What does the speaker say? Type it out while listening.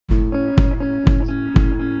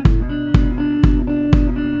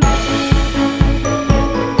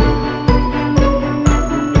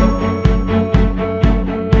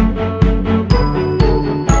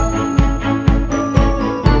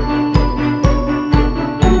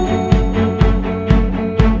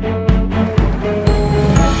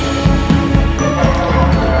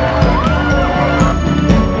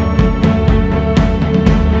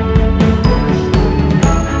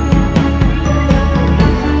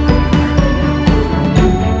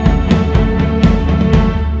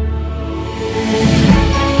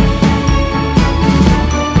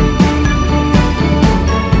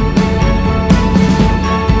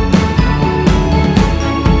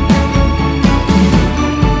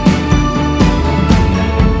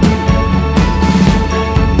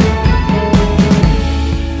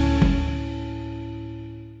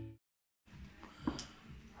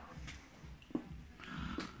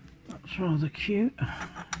cute.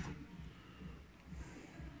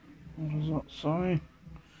 What does that say?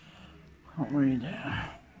 Can't read it.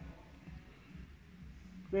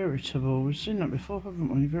 Veritable. We've seen that before, haven't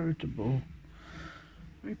we? Veritable.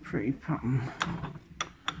 Very pretty pattern.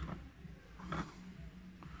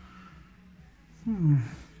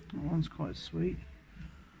 That one's quite sweet.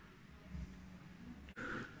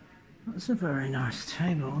 That's a very nice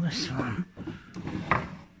table, this one.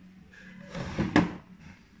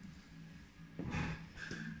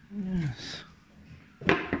 Yes.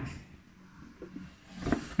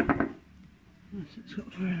 Yes, it's got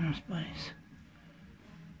a very nice base.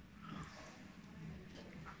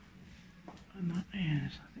 And that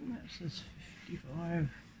is, I think that says 55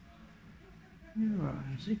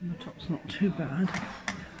 euros. Even the top's not too bad.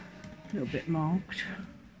 A little bit marked.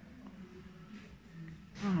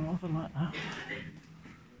 Oh, I rather like that.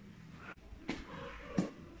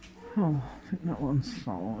 Oh, I think that one's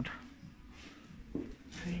sold.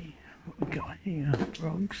 See what we got here.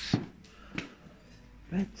 Rugs.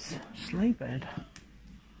 Beds. Sleigh bed.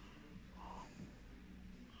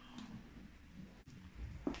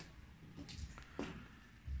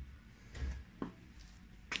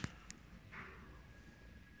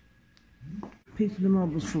 Piece of the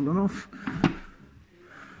marble's fallen off.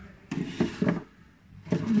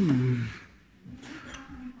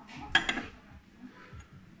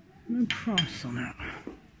 No price on it.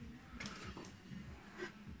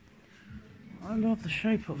 I love the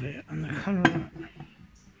shape of it and the colour of it.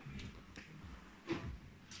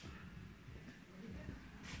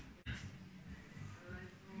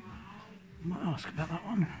 I might ask about that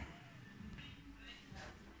one.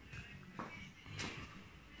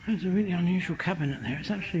 There's a really unusual cabinet there. It's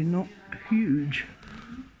actually not huge,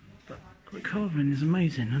 but the carving is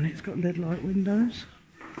amazing, and it's got LED light windows.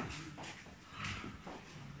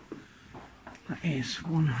 That is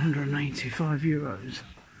 185 euros.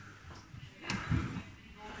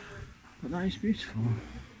 But that is beautiful.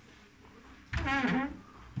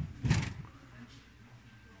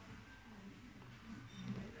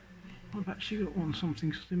 I've actually got one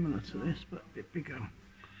something similar to this, but a bit bigger.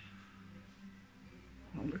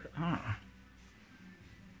 Oh, look at that.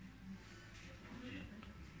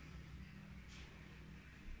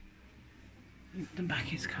 The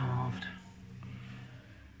back is carved.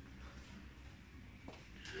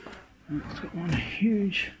 And it's got one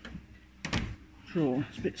huge drawer.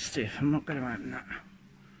 It's a bit stiff, I'm not going to open that.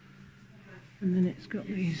 And then it's got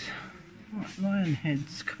these lion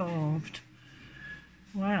heads carved.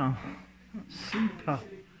 Wow, that's super.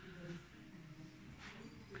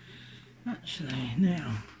 Actually,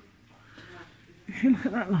 now, if you look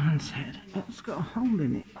at that lion's head, it's got a hole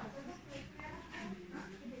in it.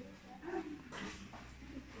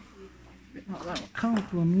 A bit like that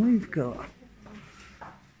carved one we've got.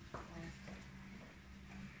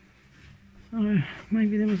 So,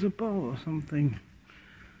 maybe there was a bowl or something.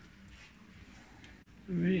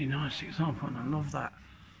 A really nice example, and I love that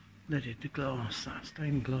leaded glass, that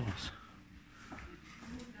stained glass.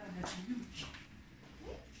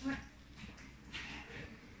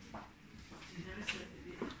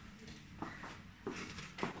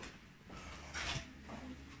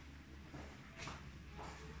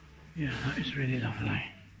 Yeah, that is really lovely.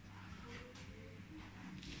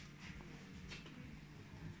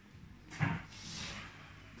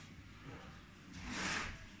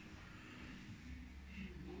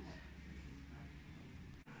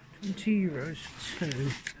 €20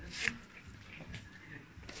 too.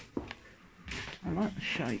 I like the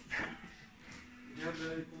shape.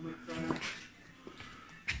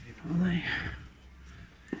 Are they?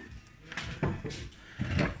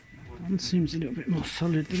 One seems a little bit more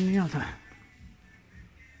solid than the other.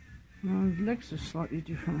 The legs are slightly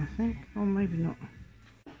different, I think. Or maybe not.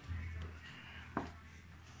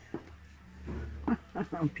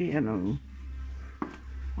 Piano.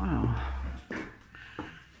 Wow.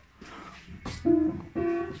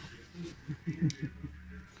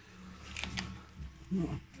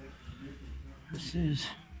 This is,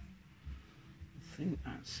 I think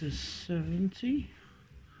that says 70.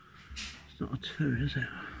 It's not a 2, is it?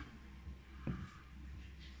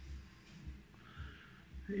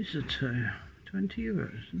 It is a 2. 20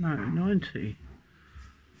 euros? No, 90.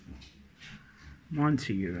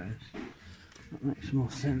 90 euros. That makes more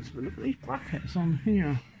sense. But look at these brackets on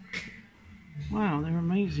here. Wow, they're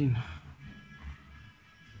amazing.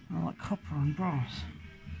 I like copper and brass.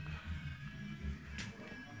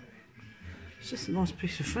 It's just a nice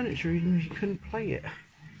piece of furniture, even if you couldn't play it.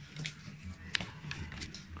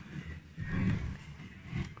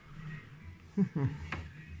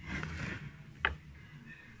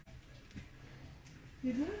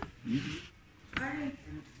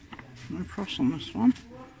 No cross on this one.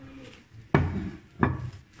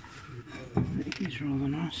 He's rather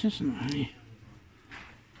nice, isn't he?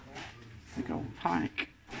 Big old pike.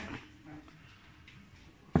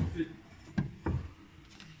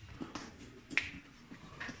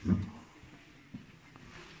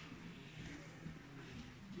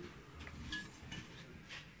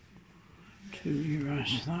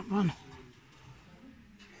 €2 for that one.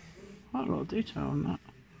 Quite a lot of detail on that.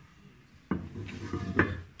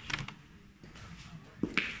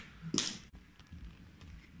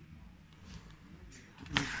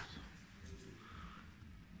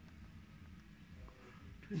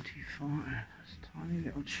 £25. That's a tiny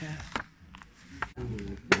little chair.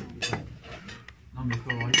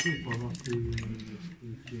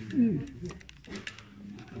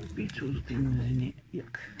 Beetles things in it.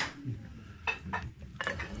 Yuck.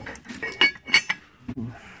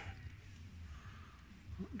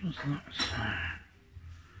 What does that say?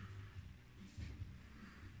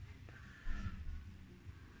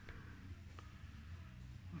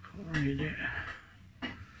 I can't read it.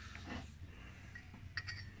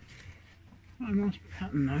 Oh, a nice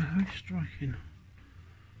pattern though, very striking.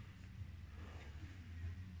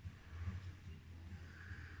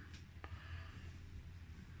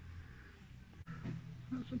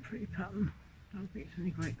 That's a pretty pattern. I don't think it's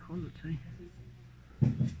any great quality.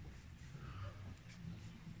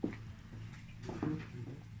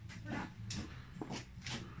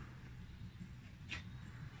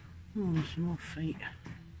 Oh, there's some more feet.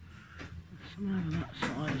 There's some over that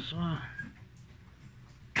side as well.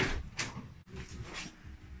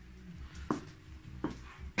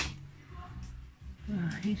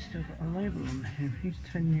 He's still got a label on him. He's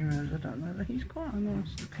 €10. I don't know, but he's quite a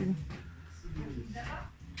nice looking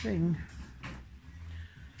thing.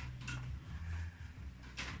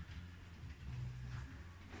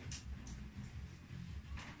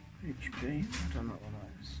 HB, I don't know what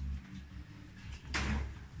that is.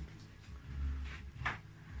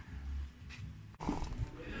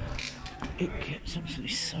 It gets absolutely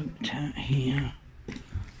soaked out here.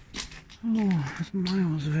 Oh, there's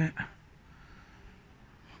miles of it.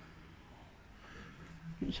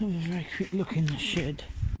 Let's have a very quick look in the shed.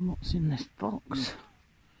 What's in this box?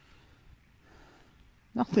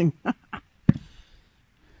 Nothing.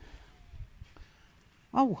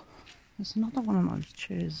 Oh, there's another one of those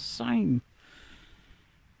chairs, same.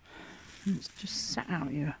 And it's just sat out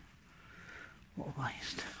here. What a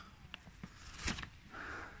waste.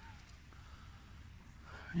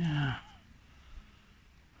 Yeah.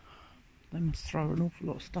 They must throw an awful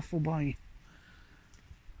lot of stuff away.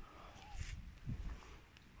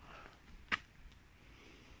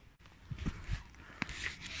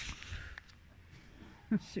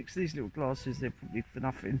 Six of these little glasses, they're probably for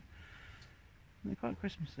nothing. They're quite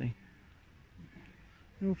Christmassy.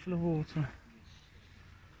 They're all full of water.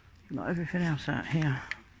 Not everything else out here.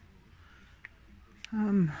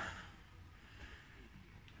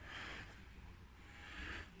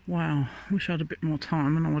 Wow, wish I had a bit more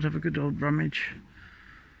time and I would have a good old rummage.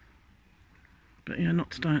 But yeah,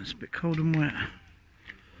 not today, it's a bit cold and wet.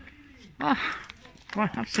 Ah, I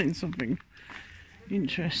have seen something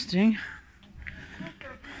interesting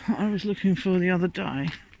that I was looking for the other day.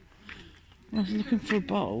 I was looking for a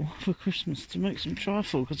bowl for Christmas to make some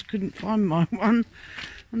trifle because I couldn't find my one,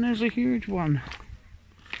 and there's a huge one.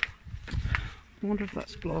 I wonder if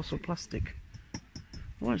that's glass or plastic.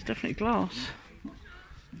 Well, it's definitely glass.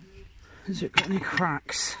 Has it got any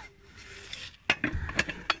cracks?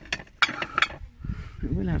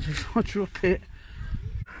 It will have if I drop it.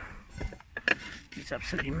 It's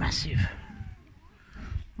absolutely massive.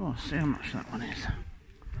 Oh, see how much that one is.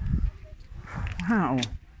 Wow.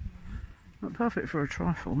 Not perfect for a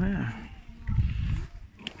trifle, yeah.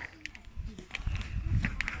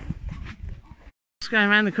 Just going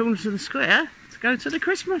around the corner to the square to go to the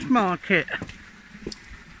Christmas market.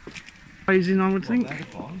 Amazing, I would think.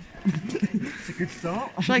 It's a good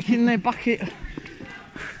start. Shaking their bucket.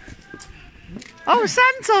 Oh,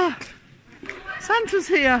 Santa! Santa's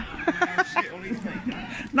here.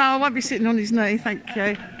 No, I won't be sitting on his knee, thank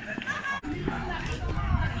you.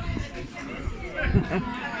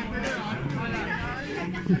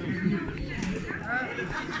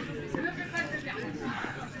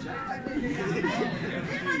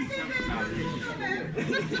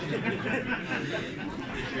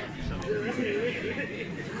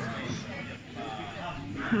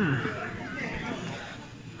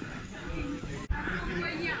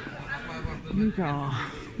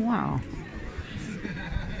 Wow.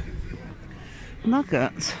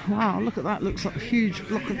 Nuggets. Wow, look at that. Looks like a huge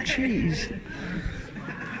block of cheese.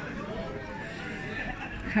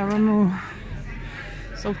 Caramel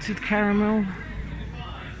salted caramel,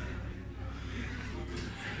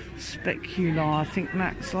 specular, I think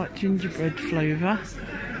that's like gingerbread flavour,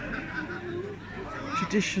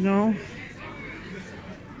 traditional,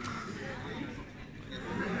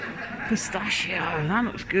 pistachio, that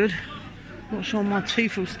looks good. Not sure my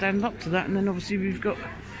teeth will stand up to that. And then obviously we've got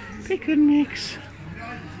pick and mix.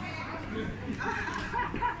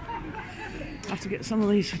 I have to get some of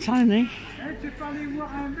these for Tony.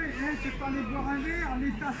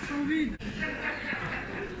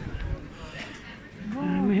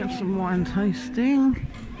 And we have some wine tasting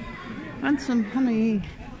and some honey.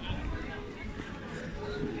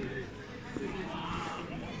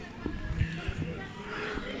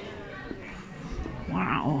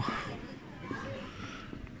 Wow.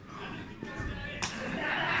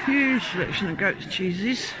 Huge selection of goat's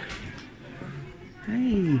cheeses.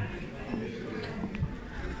 Hey.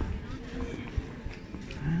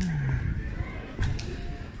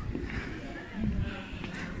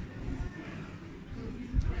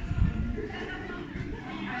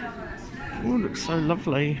 Oh, looks so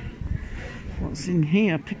lovely. What's in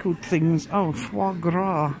here? Pickled things. Oh, foie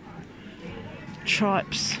gras.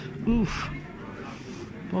 Tripes. Oof.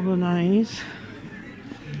 Bolognese.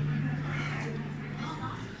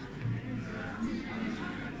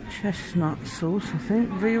 Chestnut sauce, I think.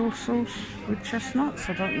 Veal sauce with chestnuts.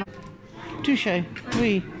 I don't know. Touché.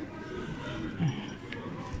 Oui.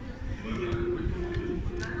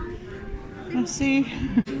 Merci.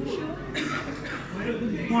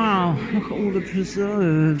 Wow, look at all the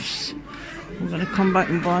preserves. I'm going to come back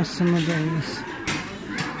and buy some of these.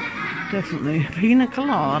 Definitely. Pina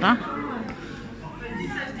colada.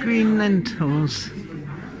 Green lentils.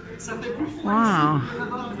 Wow.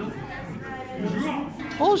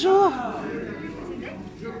 Bonjour.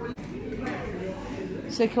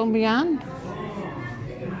 C'est combien?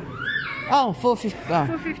 Oh, 450.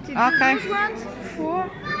 450. Okay. Those ones,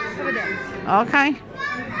 4 over there. Okay.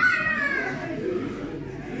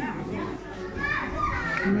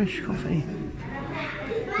 Irish coffee.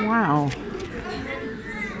 Wow.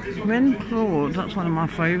 Ren Claude, that's one of my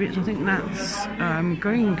favourites. I think that's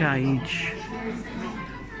Green Gauge.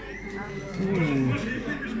 Ooh.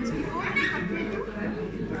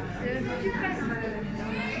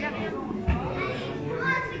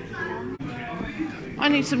 I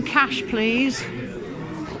need some cash, please.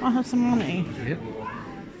 I have some money. Yep.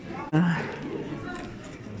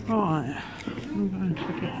 Right. I'm going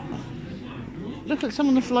to get... Look at some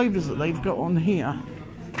of the flavours that they've got on here.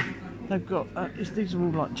 They've got, these are all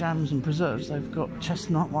like jams and preserves. They've got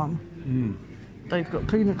chestnut one. Mm. They've got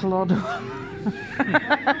pina colada.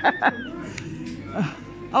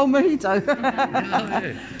 Oh, mojito. Oh,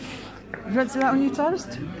 yeah. You fancy that on your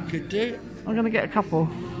toast? Could do. I'm going to get a couple.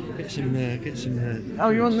 Get some. Oh,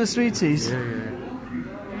 you want the sweeties? Yeah.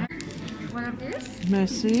 One of these?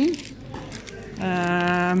 Merci.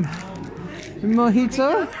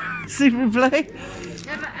 Mojito, s'il vous plaît.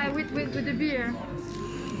 Yeah, but with the beer.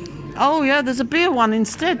 Oh yeah, there's a beer one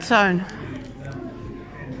instead, Tone.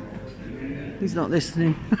 He's not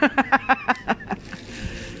listening.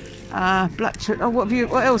 Black chocolate. Oh,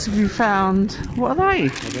 what else have you found? What are they? I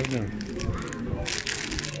don't know.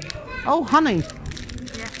 Oh, honey.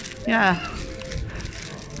 Yeah.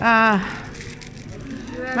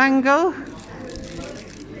 Mango.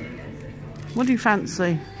 What do you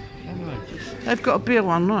fancy? They've got a beer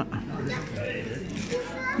one, look.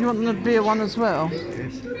 You want the beer one as well?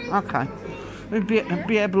 Yes. Okay.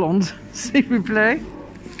 Beer blonde, s'il vous plaît.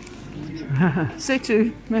 C'est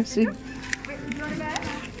tout, merci.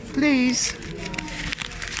 Please.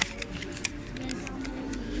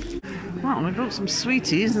 Well, we've got some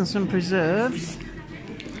sweeties and some preserves.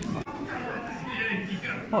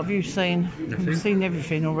 What have you seen? Nothing. You've seen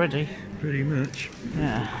everything already. Pretty much.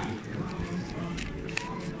 Yeah.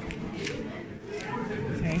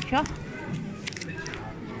 There you go.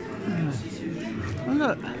 Oh,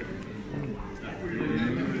 look.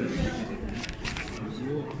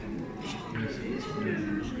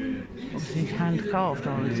 Obviously hand carved, I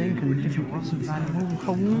would think, and different ones of animal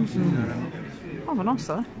horns and... Oh, they're nice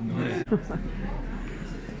though.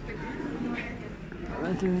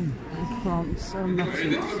 They're doing plants so nutty.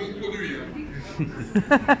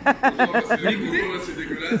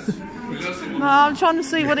 No, I'm trying to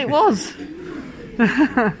see what it was.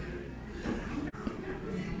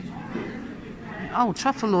 Oh,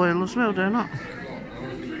 truffle oil as well, don't it?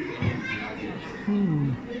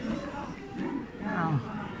 Wow.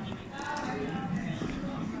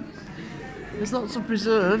 There's lots of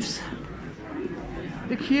preserves.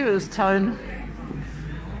 The cures, Tone.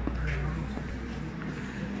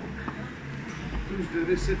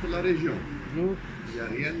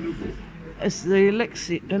 It's the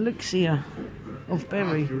elixir of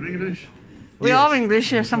berry. You're English? We are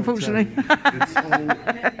English, yes, unfortunately. It's all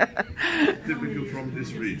typical from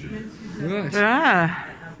this region. Right. Ah,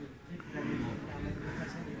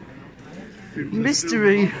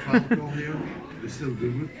 mystery. They still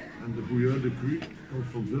do it, and the bouillon de cru goes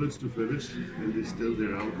from village to village, and they still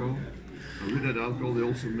their alcohol. And with that alcohol, they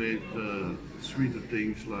also made sweeter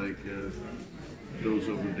things like those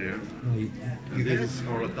over there. This is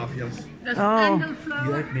our tafias. Dat is Oh. You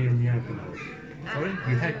engelflower. had me on the alcohol. Sorry?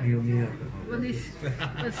 You had me on the alcohol. Wat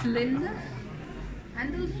is linde?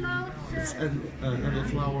 Engelflower? It's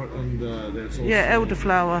elderflower, and there's also Yeah,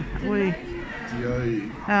 elderflower. We.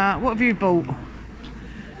 yeah, What have you bought?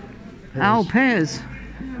 Oh, pears.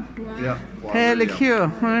 yeah, Pear liqueur.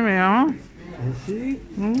 There we are. I see.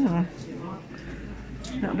 Mm.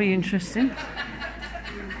 That'll be interesting.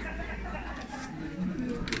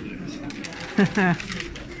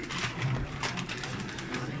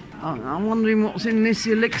 I'm wondering what's in this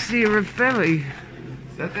elixir of berry.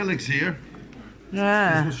 That elixir. This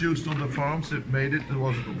Yeah. was used on the farms. It made it. It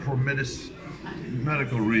was for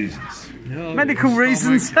medical reasons. No, Medical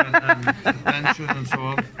reasons. Stomach and tension and so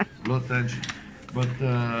on, blood tension. But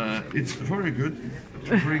it's very good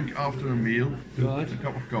to drink after a meal. Right. A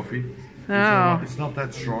cup of coffee. Oh. It's not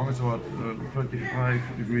that strong. It's about 35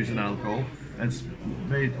 degrees in alcohol. And it's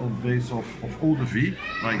made on base of eau de vie,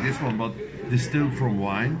 like this one, but distilled from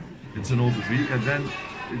wine. It's an eau de vie, and then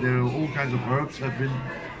there are all kinds of herbs have been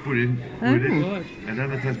put in with it, Right. and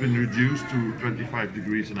then it has been reduced to 25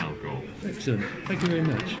 degrees in alcohol. Excellent. Thank you very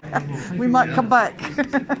much. We might come back.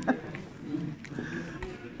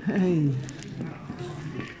 Hey.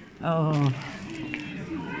 Oh.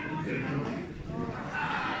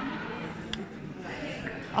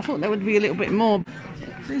 I thought there would be a little bit more.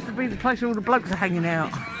 Seems to be the place where all the blokes are hanging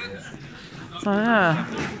out. So yeah.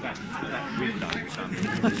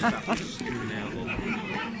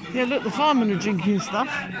 Yeah, look, the firemen are drinking stuff.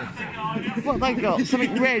 What have they got?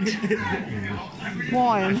 Something red.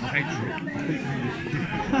 Wine.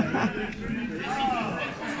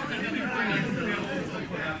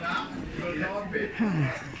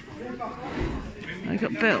 They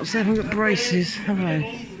got belts, they haven't got braces, have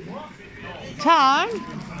they? Time?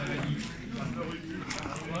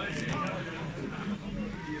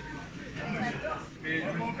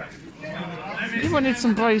 You wanted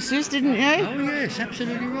some braces, didn't you? Oh yes,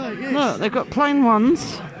 absolutely right. Yes. Look, they've got plain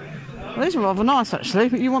ones. Well, these are rather nice actually,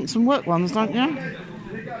 but you want some work ones, don't you?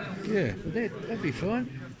 Yeah, but that'd be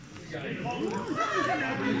fine.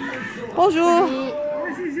 Bonjour.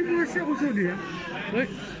 Look,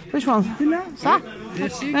 Which one? Ça?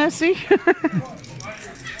 merci. Merci.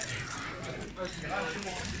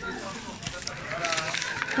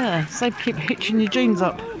 Yeah, so keep hitching your jeans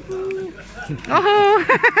up. Oh!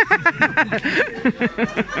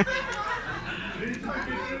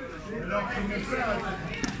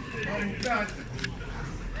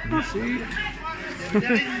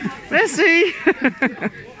 Merci.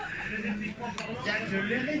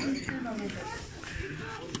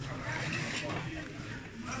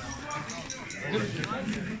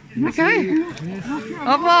 Okay.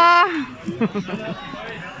 Au revoir.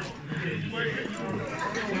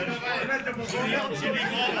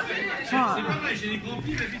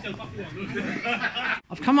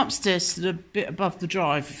 I've come upstairs to the bit above the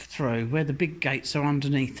drive-through where the big gates are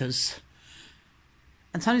underneath us.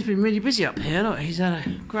 And Tony's been really busy up here. Look, he's had a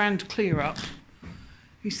grand clear up.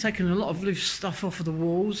 He's taken a lot of loose stuff off of the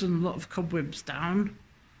walls and a lot of cobwebs down.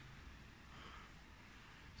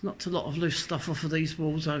 He's knocked a lot of loose stuff off of these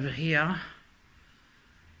walls over here.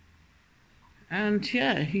 And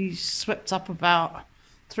yeah, he's swept up about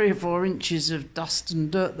 3 or 4 inches of dust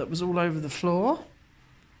and dirt that was all over the floor.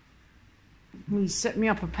 He's set me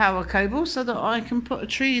up a power cable so that I can put a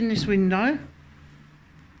tree in this window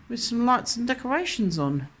with some lights and decorations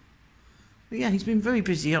on. But yeah, he's been very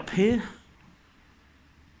busy up here.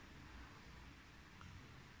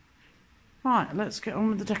 Right, let's get on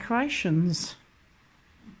with the decorations.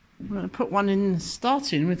 I'm going to put one in,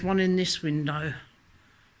 starting with one in this window.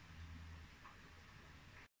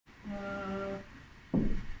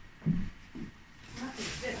 That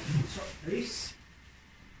is definitely top piece.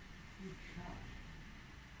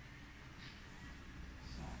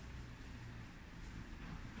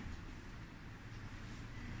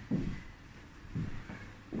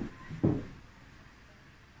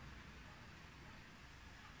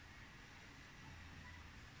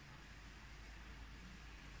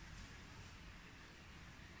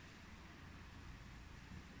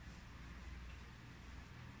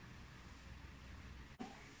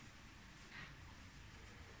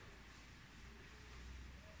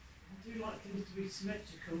 do like things to be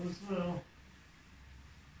symmetrical as well.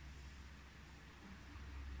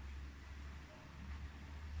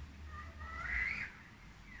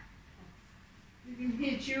 You can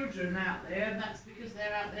hear children out there, and that's because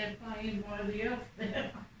they're out there playing by the elf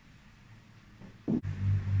there.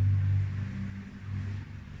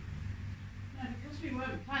 Now, because we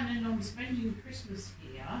weren't planning on spending Christmas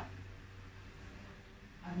here,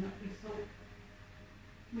 and we thought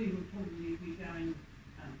we would probably be going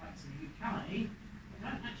back to the UK, we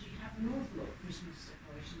don't actually have an awful lot of Christmas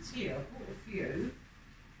decorations here. I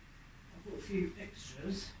bought a few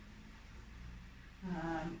extras.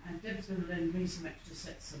 And Deb's going to lend me some extra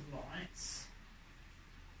sets of lights.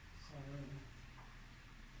 So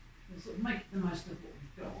we'll sort of make the most of what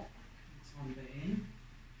we've got for the time being.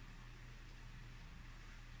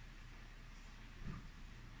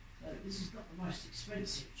 So this is not the most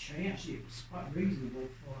expensive tree. Actually, it was quite reasonable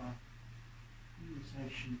for a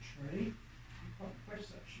imitation tree. I'm quite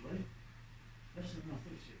impressed actually. Better than I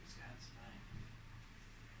thought it was going to be.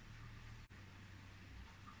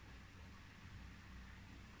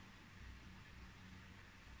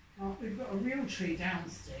 We've got a real tree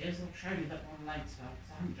downstairs. I'll show you that one later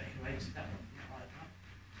because I haven't decorated that one either.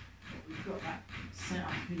 But we've got that set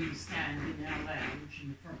up in the stand in our lounge in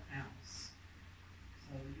the front house.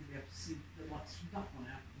 So you'll be able to see the lights from that one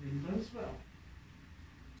out the window as well.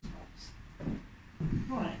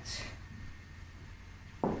 Right.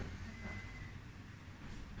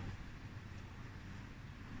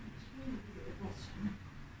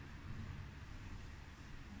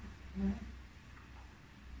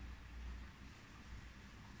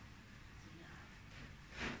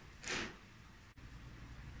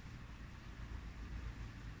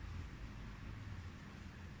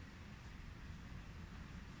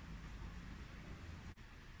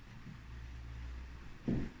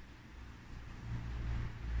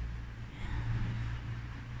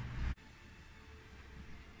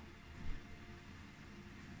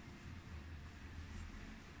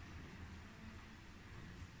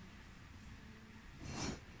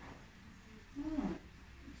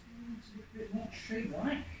 A bit more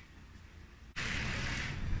tree-like.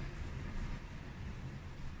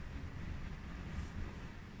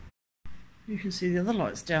 You can see the other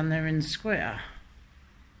lights down there in the square.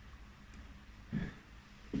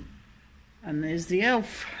 And there's the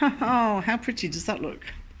elf. Oh, how pretty does that look?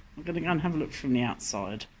 I'm going to go and have a look from the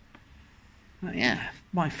outside. But yeah,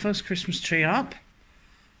 my first Christmas tree up.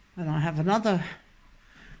 And I have another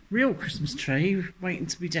real Christmas tree waiting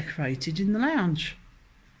to be decorated in the lounge.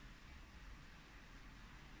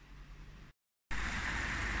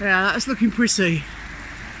 Yeah, that's looking pretty.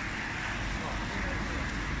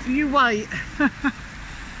 You wait.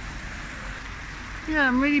 Yeah,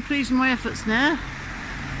 I'm really pleased with my efforts now.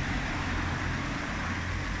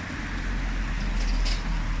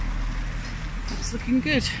 That's looking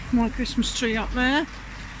good. My Christmas tree up there.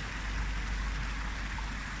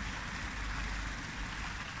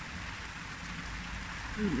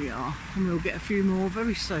 Here we are, and we'll get a few more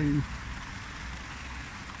very soon.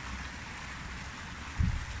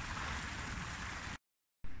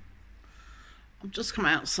 I've just come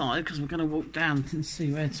outside because we're going to walk down and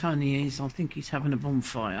see where Tony is. I think he's having a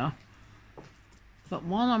bonfire. But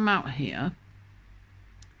while I'm out here,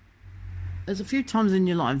 there's a few times in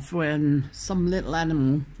your life when some little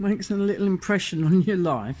animal makes a little impression on your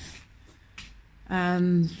life.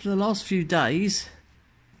 And for the last few days,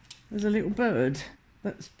 there's a little bird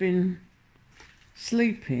that's been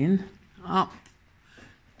sleeping up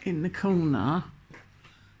in the corner.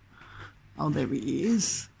 Oh, there he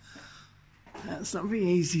is. That's not very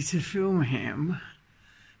easy to film him.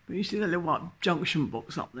 But you see that little white junction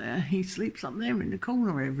box up there? He sleeps up there in the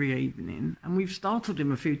corner every evening. And we've startled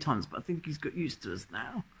him a few times, but I think he's got used to us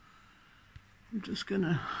now. I'm just going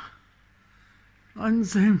to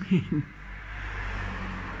unzoom in.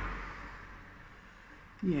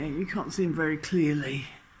 Yeah, you can't see him very clearly.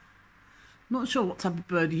 Not sure what type of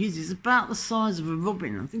bird he is. He's about the size of a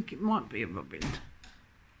robin. I think it might be a robin.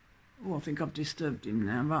 Oh, I think I've disturbed him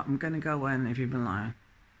now, but I'm going to go away and leave him alone.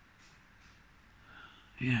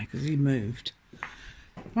 Yeah, because he moved.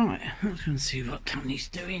 Right, let's go and see what Tony's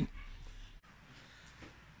doing.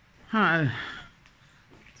 Oh,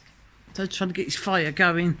 so trying to get his fire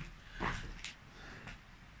going.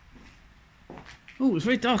 Oh, it's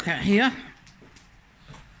very dark out here.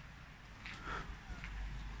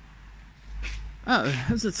 Oh,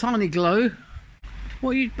 there's a tiny glow.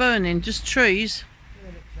 What are you burning? Just trees?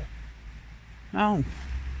 Oh,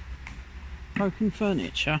 broken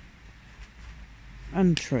furniture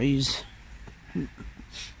and trees.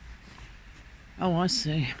 Oh, I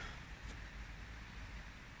see.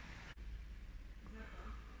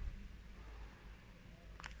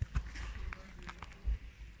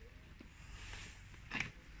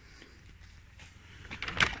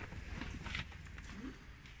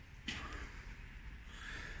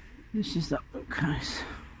 This is that bookcase.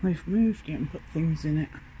 They've moved it and put things in it.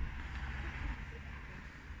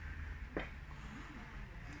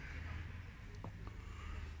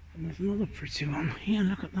 And there's another pretty one. Yeah,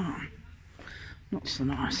 look at that. Not so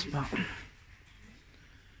nice, but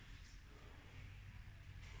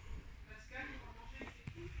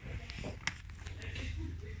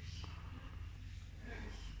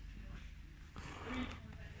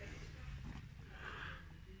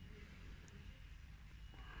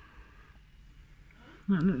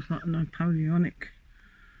that looks like a Napoleonic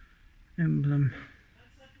emblem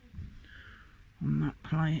on that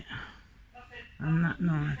plate. And that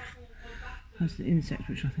knife has the insect,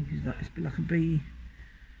 which I think is like, it's a bit like a bee.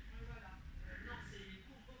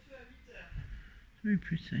 Very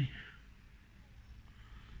pretty.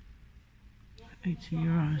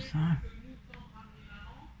 €80 though.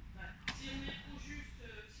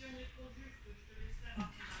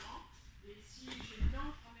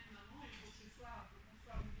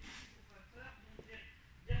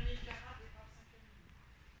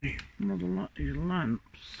 Another lot of these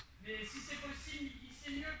lamps.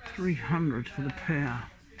 300 for the pair.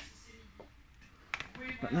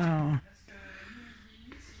 But they are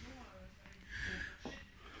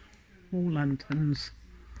all lanterns.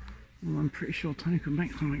 Well, I'm pretty sure Tony could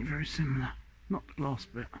make something very similar. Not the glass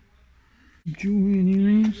bit. Jewellery and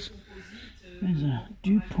earrings. There's a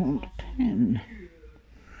DuPont pen.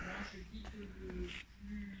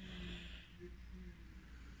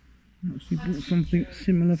 Actually bought something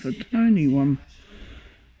similar for Tony one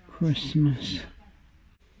Christmas.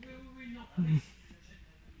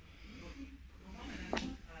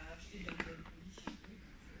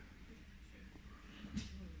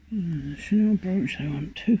 Chanel brooch I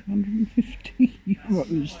want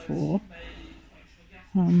 €250 for.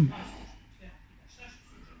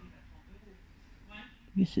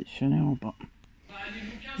 Yes, it's Chanel, but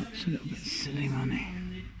that's a little bit silly money.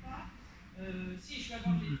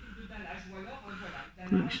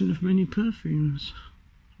 Collection of many perfumes.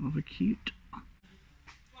 Rather cute.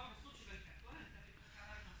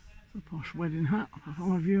 A posh wedding hat for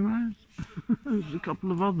 €5. There's a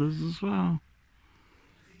couple of others as well.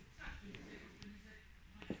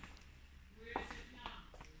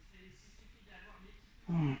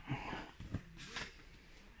 Oh.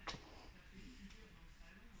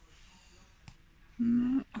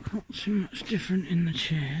 No, I can't see much different in the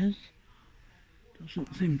chairs.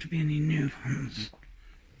 Doesn't seem to be any new ones.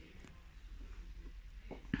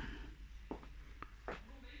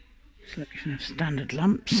 Selection of standard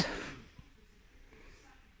lamps.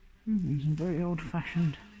 Some very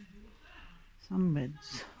old-fashioned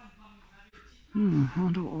sunbeds. I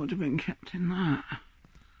wonder what would have been kept in that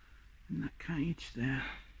cage there.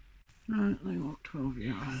 No, they want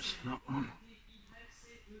 €12 for that one.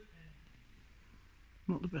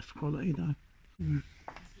 Not the best quality though.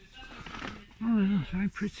 Oh, that's very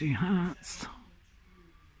pretty hats.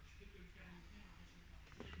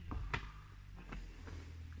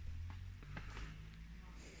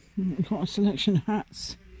 Quite a selection of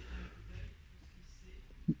hats.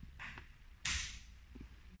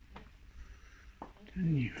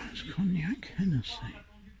 It's Cognac Hennessy.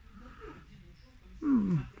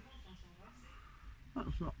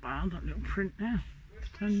 That's not bad, that little print there.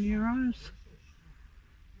 €10.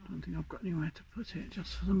 Don't think I've got anywhere to put it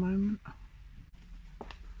just for the moment.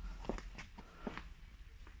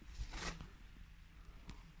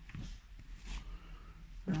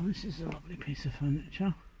 Now this is a lovely piece of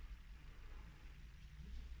furniture.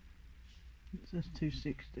 It says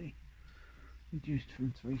 260, reduced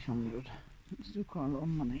from 300. It's still quite a lot of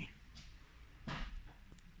money.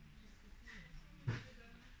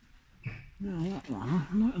 Now that one,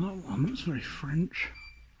 I like that one, that's very French.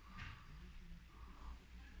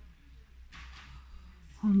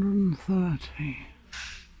 130.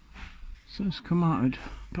 Says commode,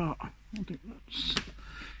 but I think that's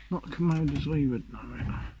not a commode as we would know it.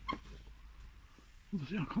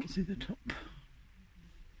 Obviously I can't see the top.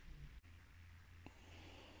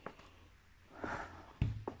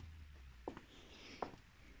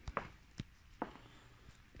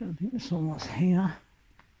 Don't think this one was here.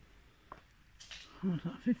 What's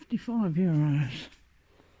that? €55.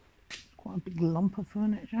 Quite a big lump of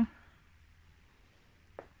furniture.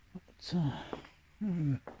 But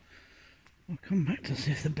I'll come back to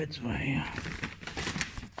see if the beds were here.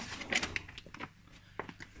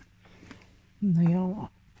 And they are.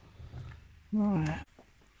 Right.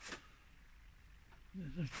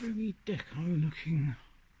 There's a very deco looking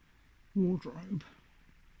wardrobe.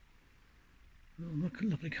 Look at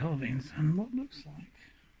lovely carvings and what looks like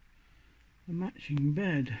a matching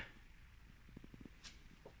bed.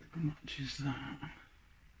 How much is that?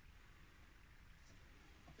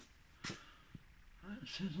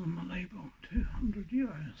 says on the label, 200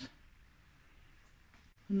 euros.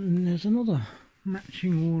 And then there's another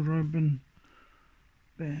matching wardrobe and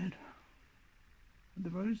bed with the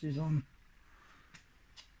roses on.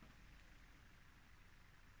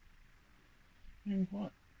 In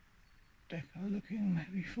what deco looking,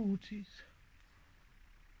 maybe 40s.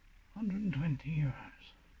 120 euros.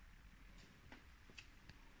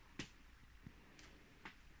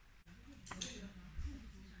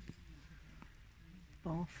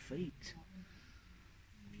 Bar feet.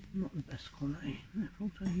 Not the best quality. They're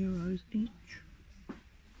 40 euros each.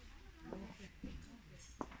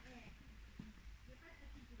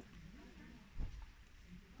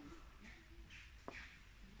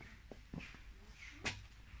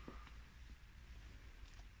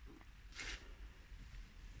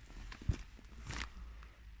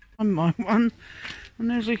 My one, and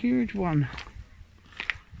there's a huge one.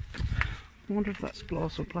 I wonder if that's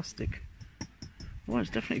glass or plastic. Well,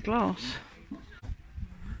 it's definitely glass.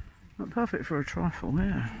 Not perfect for a trifle,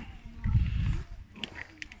 yeah.